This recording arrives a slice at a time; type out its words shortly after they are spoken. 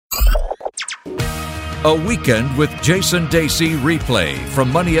A Weekend with Jason Dacey replay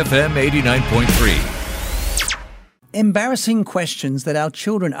from Money FM 89.3. Embarrassing questions that our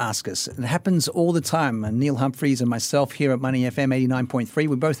children ask us. It happens all the time. And Neil Humphreys and myself here at Money FM 89.3,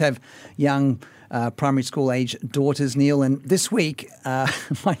 we both have young primary school age daughters, Neil. And this week,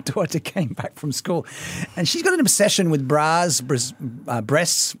 my daughter came back from school and she's got an obsession with bras,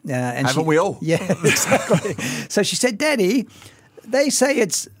 breasts. Haven't we all? Yeah, exactly. So she said, Daddy, they say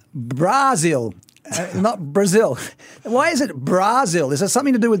it's Brazil. Not Brazil. Why is it Brazil? Is there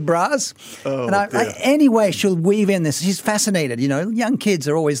something to do with bras? Oh, and anyway, she'll weave in this. She's fascinated. You know, young kids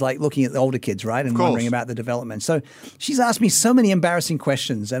are always like looking at the older kids, right? And wondering about the development. So she's asked me so many embarrassing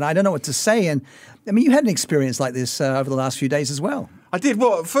questions and I don't know what to say. And I mean, you had an experience like this over the last few days as well. I did.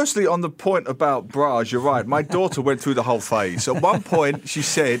 Well, firstly, on the point about bras, you're right. My daughter went through the whole phase. At one point, she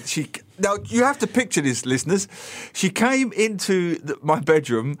said, now you have to picture this, listeners. She came into my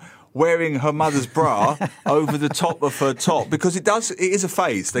bedroom wearing her mother's bra over the top of her top because it is a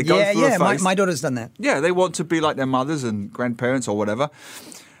phase. They go through a phase. My daughter's done that. Yeah, they want to be like their mothers and grandparents or whatever.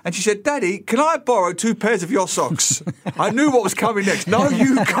 And she said, Daddy, can I borrow 2 pairs of your socks? I knew what was coming next. No,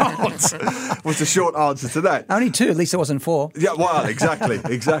 you can't, was the short answer to that. Only 2, at least it wasn't 4. Yeah, well,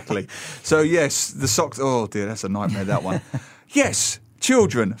 exactly. So, yes, the socks, oh dear, that's a nightmare, that one. Yes,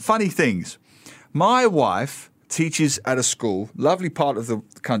 children, funny things. My wife teaches at a school, lovely part of the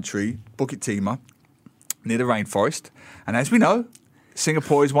country, Bukit Timah, near the rainforest. And as we know,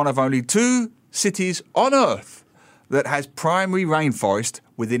 Singapore is one of only 2 cities on Earth that has primary rainforest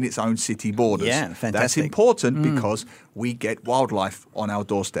within its own city borders. Yeah, fantastic. That's important because we get wildlife on our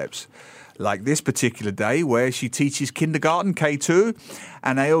doorsteps. Like this particular day where she teaches kindergarten, K2,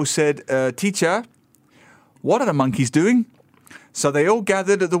 and they all said, Teacher, what are the monkeys doing? So they all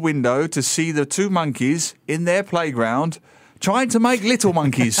gathered at the window to see the 2 monkeys in their playground trying to make little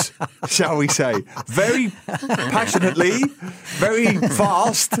monkeys, shall we say. Very passionately, very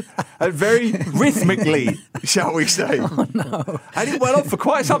fast, and very rhythmically, shall we say. Oh, no. And it went on for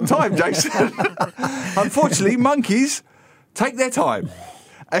quite some time, Jason. Unfortunately, monkeys take their time.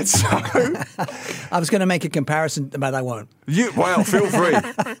 And so I was going to make a comparison, but I won't. Well, feel free.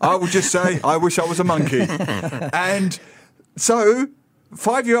 I will just say, I wish I was a monkey. And so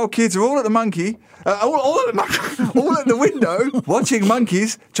 5-year-old kids are all at the monkey, all at the window, watching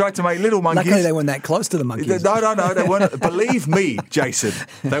monkeys try to make little monkeys. Luckily, they weren't that close to the monkeys. No, they weren't. Believe me, Jason,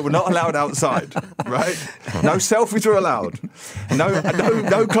 they were not allowed outside. Right? No selfies were allowed.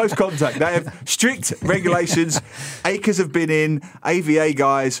 No close contact. They have strict regulations. Acres have been in. AVA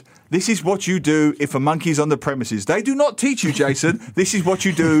guys. This is what you do if a monkey's on the premises. They do not teach you, Jason. This is what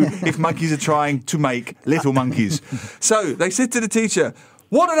you do if monkeys are trying to make little monkeys. So they said to the teacher,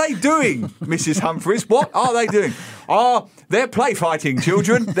 what are they doing, Mrs. Humphreys? What are they doing? They're play fighting,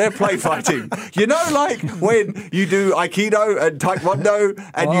 children. They're play fighting. You know, like when you do Aikido and Taekwondo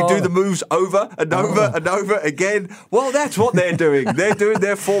and you do the moves over and over and over again? Well, that's what they're doing. They're doing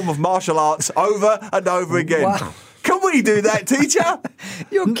their form of martial arts over and over again. Wow. Can we do that, teacher?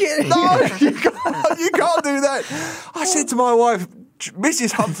 You're kidding. No, you can't do that. I said to my wife,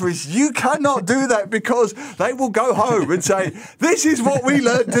 Mrs. Humphreys, you cannot do that because they will go home and say, this is what we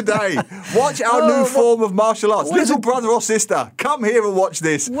learned today. Watch our new form of martial arts. Little brother or sister, come here and watch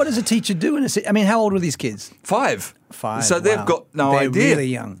this. What does a teacher do? I mean, how old were these kids? 5. 5. So they've got no They're idea. Really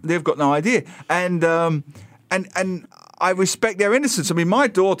young. They've got no idea. And I respect their innocence. I mean, my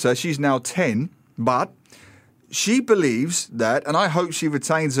daughter, she's now 10, but she believes that, and I hope she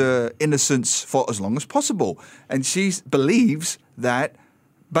retains her innocence for as long as possible. And she believes that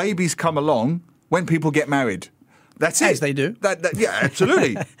babies come along when people get married. That's it. As they do. Yeah,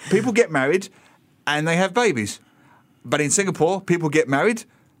 absolutely. People get married and they have babies. But in Singapore, people get married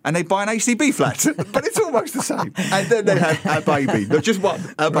and they buy an HDB flat. But it's almost the same. And then they have a baby. Not just one,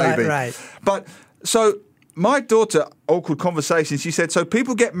 a baby. Right. But so my daughter, awkward conversation, she said, so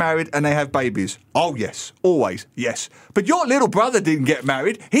people get married and they have babies. Oh, yes. Always. Yes. But your little brother didn't get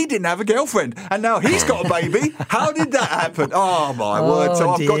married. He didn't have a girlfriend. And now he's got a baby. How did that happen? Oh, my word.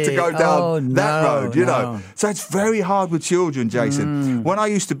 So I've got to go down that road, you know. So it's very hard with children, Jason. When I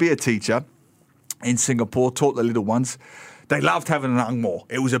used to be a teacher in Singapore, taught the little ones, they loved having an angmoh.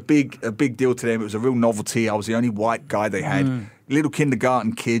 It was a big deal to them. It was a real novelty. I was the only white guy they had. Little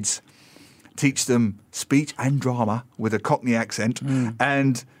kindergarten kids. Teach them speech and drama with a Cockney accent.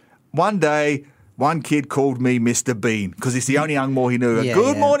 And one day, one kid called me Mr. Bean because it's the only angmoh he knew.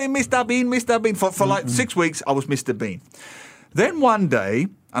 Good morning, Mr. Bean, Mr. Bean. For like 6 weeks, I was Mr. Bean. Then one day,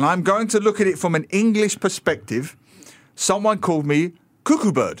 and I'm going to look at it from an English perspective, someone called me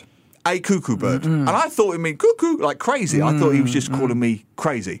Cuckoo Bird, a cuckoo bird. And I thought it meant cuckoo, like crazy. I thought he was just calling me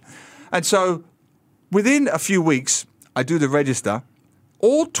crazy. And so within a few weeks, I do the register.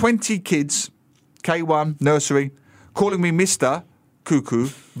 All 20 kids, K1, nursery, calling me Mr. Cuckoo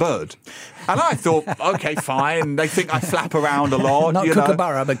Bird. And I thought, okay, fine. They think I flap around a lot. Not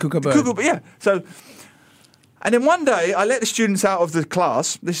Kookaburra, but Kookaburra. Yeah. So, and then one day I let the students out of the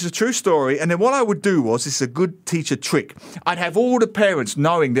class. This is a true story. And then what I would do was, this is a good teacher trick. I'd have all the parents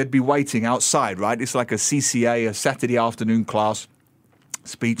knowing they'd be waiting outside, right? It's like a CCA, a Saturday afternoon class,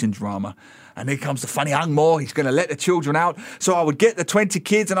 speech and drama. And here comes the funny Angmo. He's going to let the children out. So I would get the 20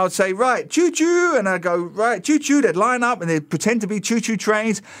 kids and I would say, right, choo-choo. And I'd go, right, choo-choo. They'd line up and they'd pretend to be choo-choo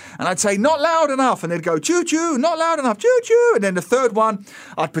trains. And I'd say, not loud enough. And they'd go, choo-choo, not loud enough, choo-choo. And then the third one,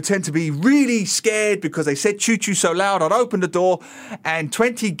 I'd pretend to be really scared because they said choo-choo so loud. I'd open the door and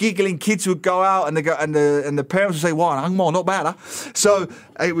 20 giggling kids would go out and the parents would say, wow, Angmo, not bad, huh? So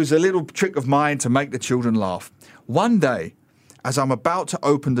it was a little trick of mine to make the children laugh. One day, as I'm about to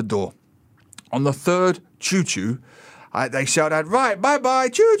open the door, on the third choo-choo, they shout out, right, bye-bye,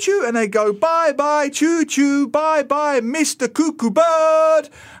 choo-choo. And they go, bye-bye, choo-choo, bye-bye, Mr. Cuckoo Bird.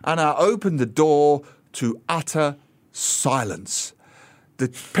 And I opened the door to utter silence. The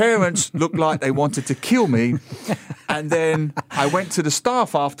parents looked like they wanted to kill me. And then I went to the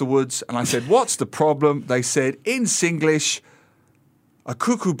staff afterwards and I said, what's the problem? They said, in Singlish, a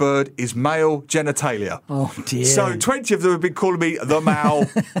cuckoo bird is male genitalia. Oh, dear. So 20 of them have been calling me the male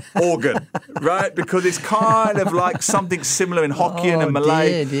organ, right? Because it's kind of like something similar in Hokkien and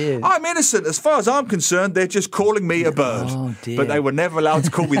Malay. Dear. I'm innocent. As far as I'm concerned, they're just calling me a bird. Oh, dear. But they were never allowed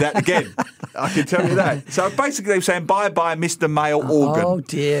to call me that again. I can tell you that. So basically they were saying, bye-bye, Mr. Male Organ. Oh,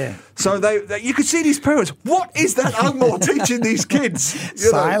 dear. So you could see these parents. What is that Angmo teaching these kids?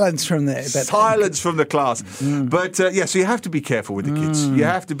 Silence from the... Silence from the class. But, so you have to be careful with the kids. You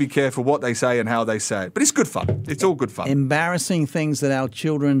have to be careful what they say and how they say it. But it's good fun. It's all good fun. Embarrassing things that our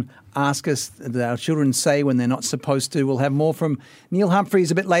children ask us, that our children say when they're not supposed to. We'll have more from Neil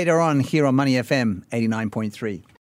Humphreys a bit later on here on Money FM 89.3.